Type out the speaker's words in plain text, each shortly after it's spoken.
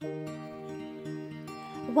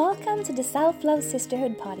Welcome to the Self-Love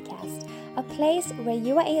Sisterhood podcast, a place where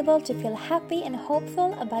you are able to feel happy and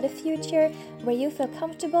hopeful about a future where you feel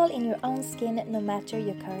comfortable in your own skin no matter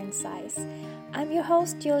your current size. I'm your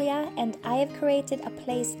host Julia, and I have created a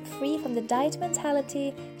place free from the diet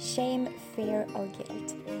mentality, shame, fear or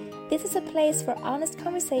guilt. This is a place for honest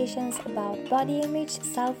conversations about body image,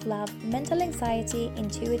 self-love, mental anxiety,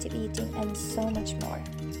 intuitive eating and so much more.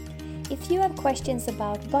 If you have questions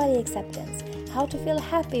about body acceptance, how to feel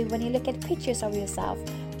happy when you look at pictures of yourself,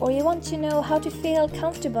 or you want to know how to feel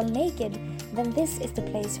comfortable naked, then this is the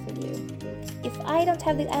place for you. If I don't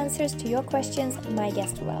have the answers to your questions, my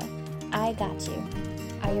guest will. I got you.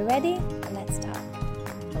 Are you ready? Let's talk.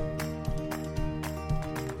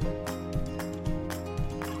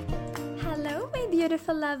 Hello, my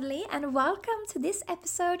beautiful lovely, and welcome to this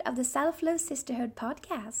episode of the Self-Love Sisterhood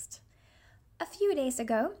podcast. A few days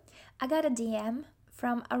ago, I got a DM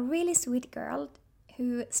from a really sweet girl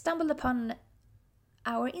who stumbled upon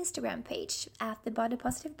our Instagram page at the Body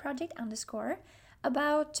Positive Project _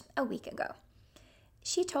 about a week ago.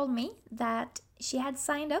 She told me that she had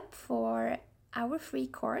signed up for our free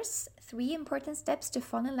course, 3 important steps to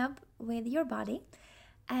fall in love with your body.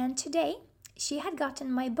 And today she had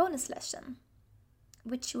gotten my bonus lesson,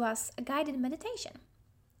 which was a guided meditation.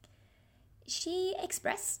 She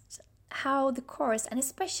expressed how the course and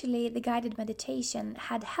especially the guided meditation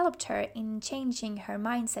had helped her in changing her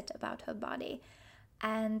mindset about her body.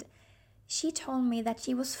 And she told me that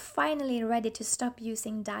she was finally ready to stop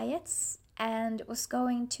using diets and was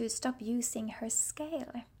going to stop using her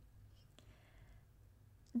scale.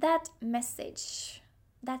 That message,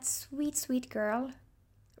 that sweet, sweet girl,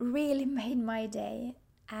 really made my day.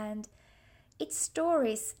 And it's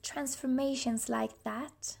stories, transformations like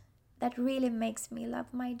that really makes me love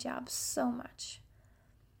my job so much.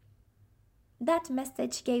 That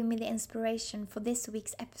message gave me the inspiration for this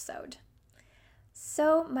week's episode.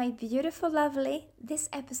 So, my beautiful lovely, this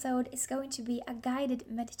episode is going to be a guided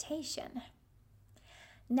meditation.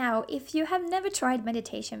 Now, if you have never tried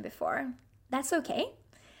meditation before, that's okay.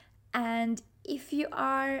 And if you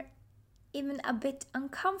are even a bit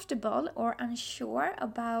uncomfortable or unsure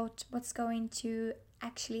about what's going to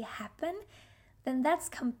actually happen, then that's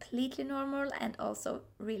completely normal and also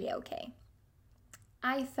really okay.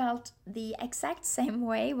 I felt the exact same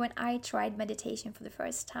way when I tried meditation for the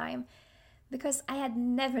first time, because I had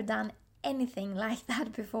never done anything like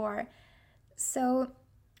that before. So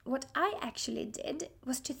what I actually did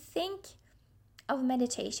was to think of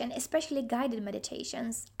meditation, especially guided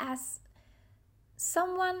meditations, as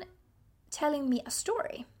someone telling me a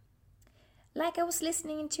story. Like I was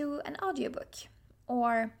listening to an audiobook,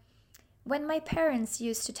 or when my parents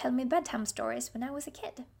used to tell me bedtime stories when I was a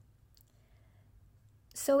kid.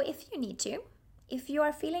 So if you need to, if you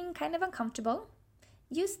are feeling kind of uncomfortable,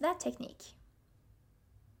 use that technique.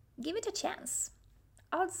 Give it a chance.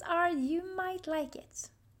 Odds are you might like it.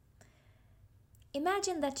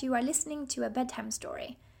 Imagine that you are listening to a bedtime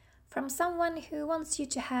story from someone who wants you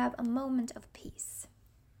to have a moment of peace.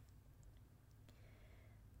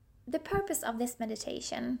 The purpose of this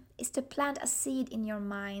meditation is to plant a seed in your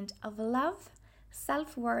mind of love,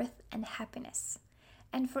 self-worth, and happiness.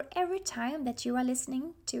 And for every time that you are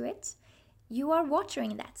listening to it, you are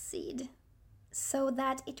watering that seed so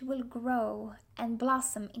that it will grow and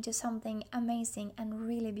blossom into something amazing and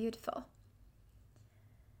really beautiful.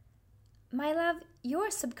 My love, your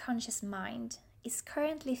subconscious mind is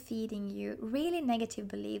currently feeding you really negative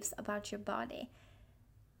beliefs about your body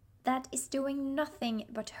that is doing nothing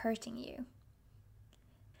but hurting you.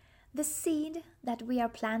 The seed that we are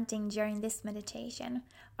planting during this meditation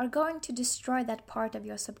are going to destroy that part of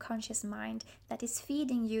your subconscious mind that is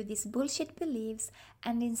feeding you these bullshit beliefs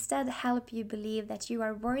and instead help you believe that you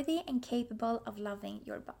are worthy and capable of loving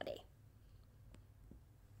your body.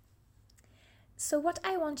 So what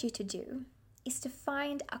I want you to do is to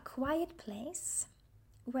find a quiet place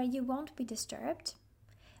where you won't be disturbed.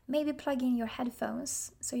 Maybe plug in your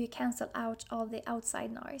headphones so you cancel out all the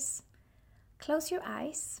outside noise. Close your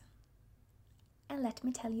eyes and let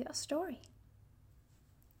me tell you a story.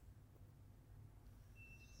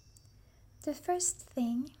 The first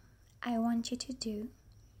thing I want you to do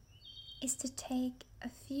is to take a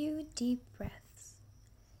few deep breaths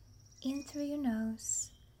in through your nose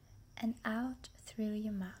and out through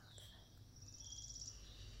your mouth.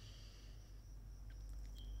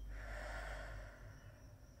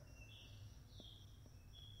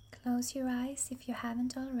 Close your eyes if you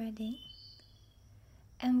haven't already,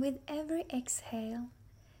 and with every exhale,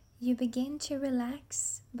 you begin to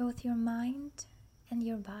relax both your mind and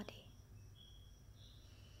your body.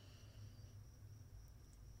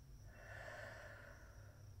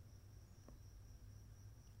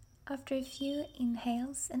 After a few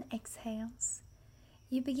inhales and exhales,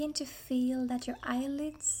 you begin to feel that your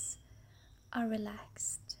eyelids are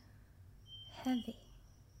relaxed, heavy.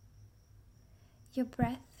 Your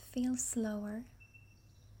breath feels slower.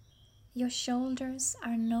 Your shoulders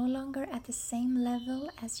are no longer at the same level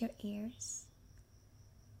as your ears.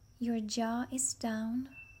 Your jaw is down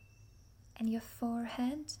and your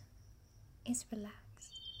forehead is relaxed.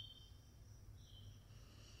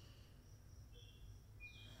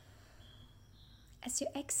 As you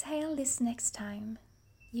exhale this next time,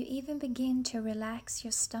 you even begin to relax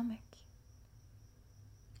your stomach.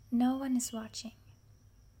 No one is watching.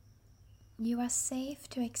 You are safe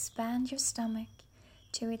to expand your stomach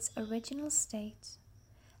to its original state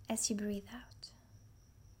as you breathe out.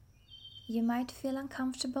 You might feel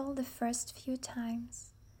uncomfortable the first few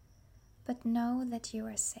times, but know that you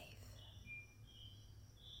are safe.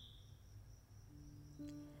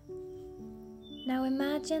 Now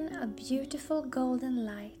imagine a beautiful golden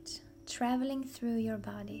light traveling through your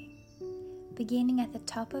body, beginning at the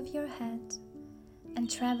top of your head and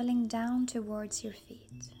traveling down towards your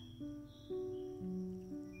feet.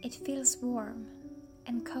 It feels warm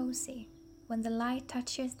and cozy when the light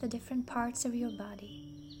touches the different parts of your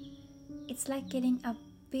body. It's like getting a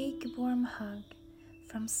big warm hug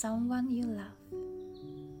from someone you love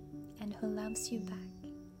and who loves you back.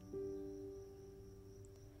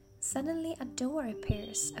 Suddenly a door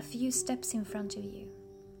appears a few steps in front of you,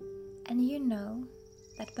 and you know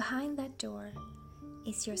that behind that door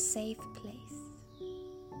is your safe place.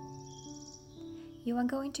 You are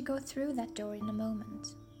going to go through that door in a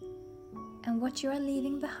moment, and what you are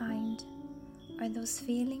leaving behind are those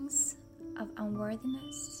feelings of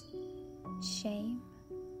unworthiness, shame,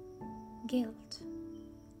 guilt,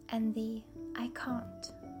 and the I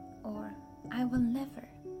can't or I will never.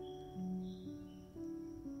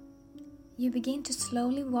 You begin to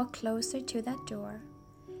slowly walk closer to that door,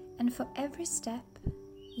 and for every step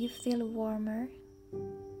you feel warmer,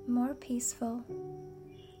 more peaceful,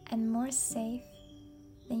 and more safe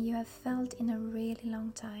than you have felt in a really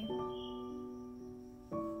long time.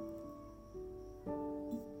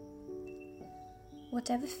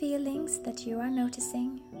 Whatever feelings that you are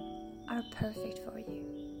noticing are perfect for you.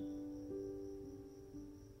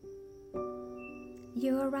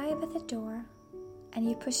 You arrive at the door and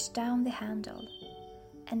you push down the handle,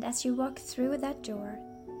 and as you walk through that door,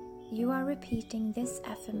 you are repeating this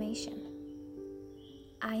affirmation.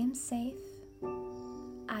 I am safe,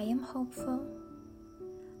 I am hopeful,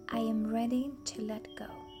 I am ready to let go.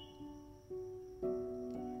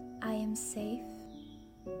 I am safe,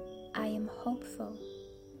 I am hopeful,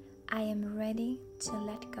 I am ready to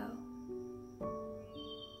let go.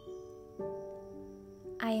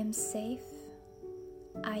 I am safe,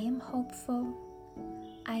 I am hopeful,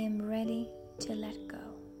 I am ready to let go.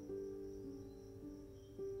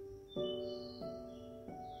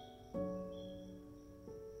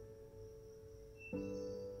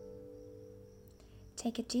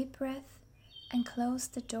 Take a deep breath and close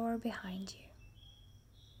the door behind you.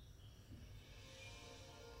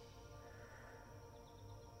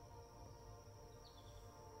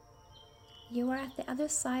 You are at the other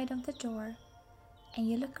side of the door and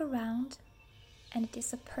you look around, and it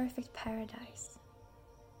is a perfect paradise.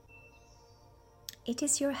 It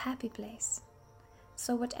is your happy place.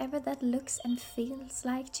 So whatever that looks and feels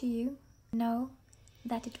like to you, know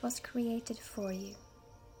that it was created for you.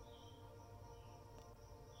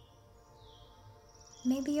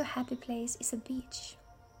 Maybe your happy place is a beach,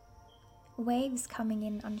 waves coming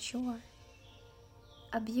in on shore,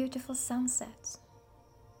 a beautiful sunset,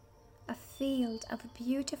 a field of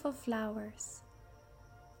beautiful flowers,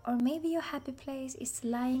 or maybe your happy place is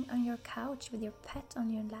lying on your couch with your pet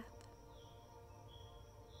on your lap.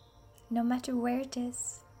 No matter where it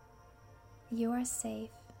is, you are safe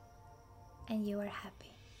and you are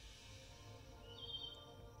happy.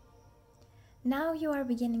 Now you are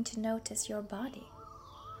beginning to notice your body,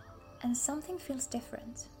 and something feels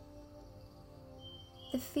different.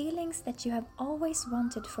 The feelings that you have always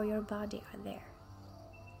wanted for your body are there.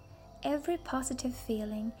 Every positive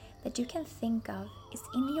feeling that you can think of is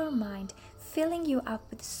in your mind, filling you up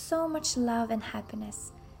with so much love and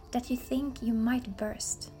happiness that you think you might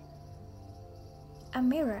burst. A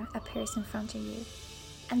mirror appears in front of you,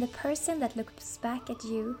 and the person that looks back at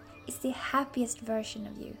you is the happiest version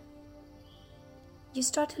of you. You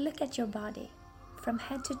start to look at your body from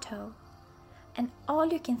head to toe, and all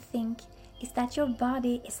you can think is that your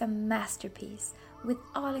body is a masterpiece with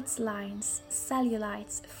all its lines,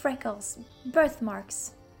 cellulites, freckles,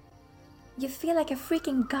 birthmarks. You feel like a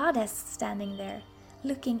freaking goddess standing there,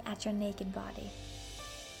 looking at your naked body.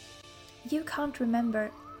 You can't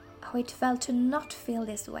remember how it felt to not feel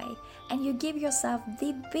this way, and you give yourself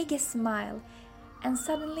the biggest smile, and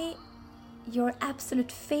suddenly your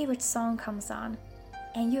absolute favorite song comes on,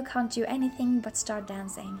 and you can't do anything but start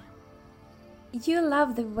dancing. You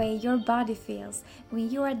love the way your body feels when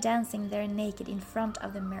you are dancing there naked in front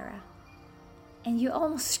of the mirror. And you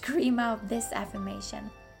almost scream out this affirmation: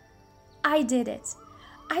 I did it!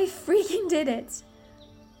 I freaking did it!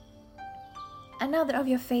 Another of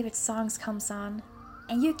your favorite songs comes on,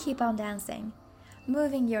 and you keep on dancing,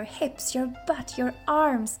 moving your hips, your butt, your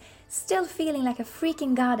arms, still feeling like a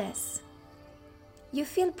freaking goddess. You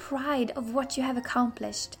feel pride of what you have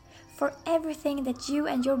accomplished, for everything that you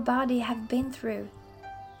and your body have been through,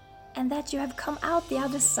 and that you have come out the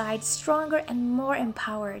other side stronger and more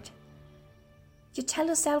empowered. You tell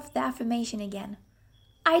yourself the affirmation again: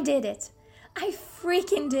 I did it! I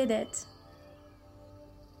freaking did it!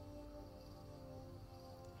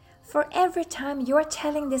 For every time you are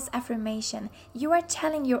telling this affirmation, you are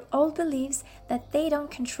telling your old beliefs that they don't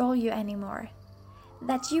control you anymore.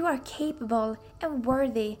 That you are capable and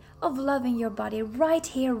worthy of loving your body right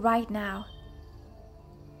here, right now.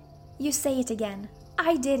 You say it again: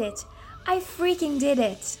 I did it! I freaking did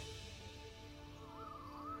it!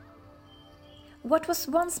 What was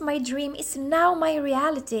once my dream is now my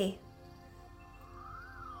reality.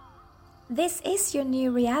 This is your new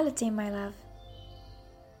reality, my love.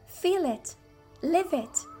 Feel it. Live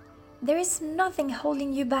it. There is nothing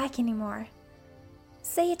holding you back anymore.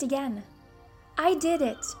 Say it again: I did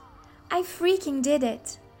it! I freaking did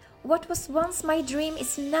it! What was once my dream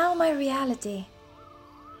is now my reality.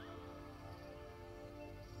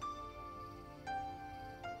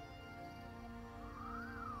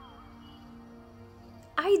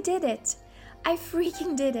 I did it! I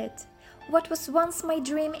freaking did it! What was once my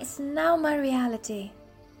dream is now my reality.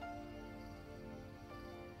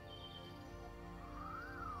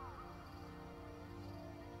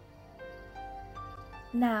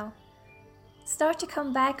 Now, start to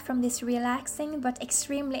come back from this relaxing but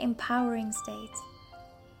extremely empowering state.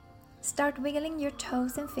 Start wiggling your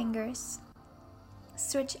toes and fingers.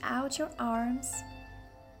 Stretch out your arms.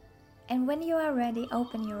 And when you are ready,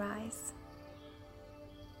 open your eyes.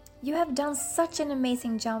 You have done such an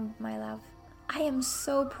amazing job, my love. I am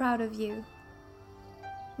so proud of you.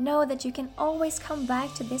 Know that you can always come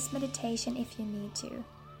back to this meditation if you need to.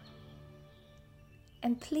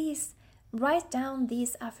 And please write down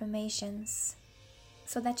these affirmations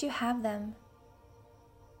so that you have them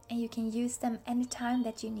and you can use them anytime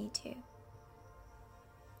that you need to.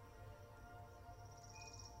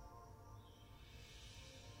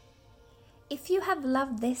 If you have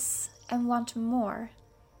loved this and want more,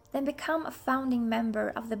 then become a founding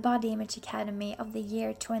member of the Body Image Academy of the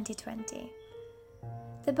year 2020.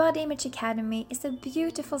 The Body Image Academy is a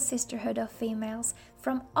beautiful sisterhood of females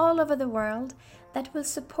from all over the world that will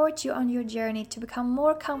support you on your journey to become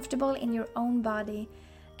more comfortable in your own body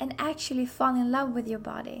and actually fall in love with your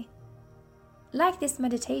body. Like this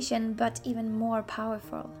meditation, but even more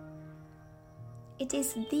powerful. It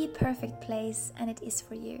is the perfect place and it is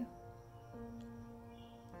for you.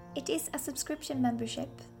 It is a subscription membership,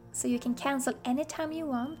 so you can cancel anytime you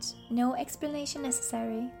want, no explanation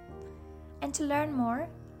necessary. And to learn more,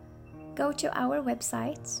 go to our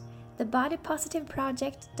website,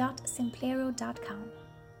 thebodypositiveproject.simplero.com.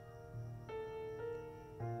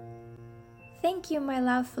 Thank you, my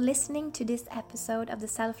love, for listening to this episode of the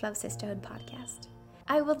Self-Love Sisterhood podcast.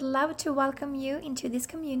 I would love to welcome you into this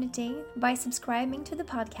community by subscribing to the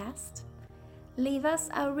podcast. Leave us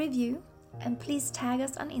a review and please tag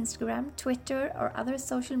us on Instagram, Twitter, or other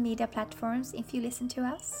social media platforms if you listen to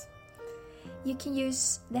us. You can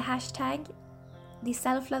use the hashtag the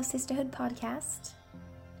Self-Love Sisterhood podcast.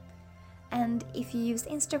 And if you use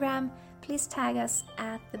Instagram, please tag us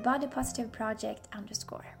at the Body Positive Project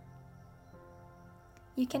 _.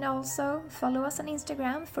 You can also follow us on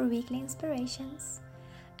Instagram for weekly inspirations.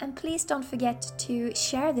 And please don't forget to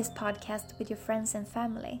share this podcast with your friends and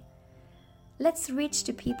family. Let's reach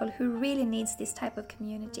to people who really needs this type of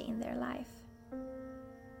community in their life.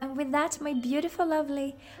 And with that, my beautiful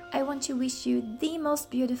lovely, I want to wish you the most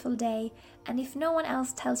beautiful day. And if no one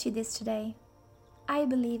else tells you this today, I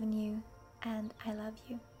believe in you and I love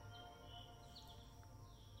you.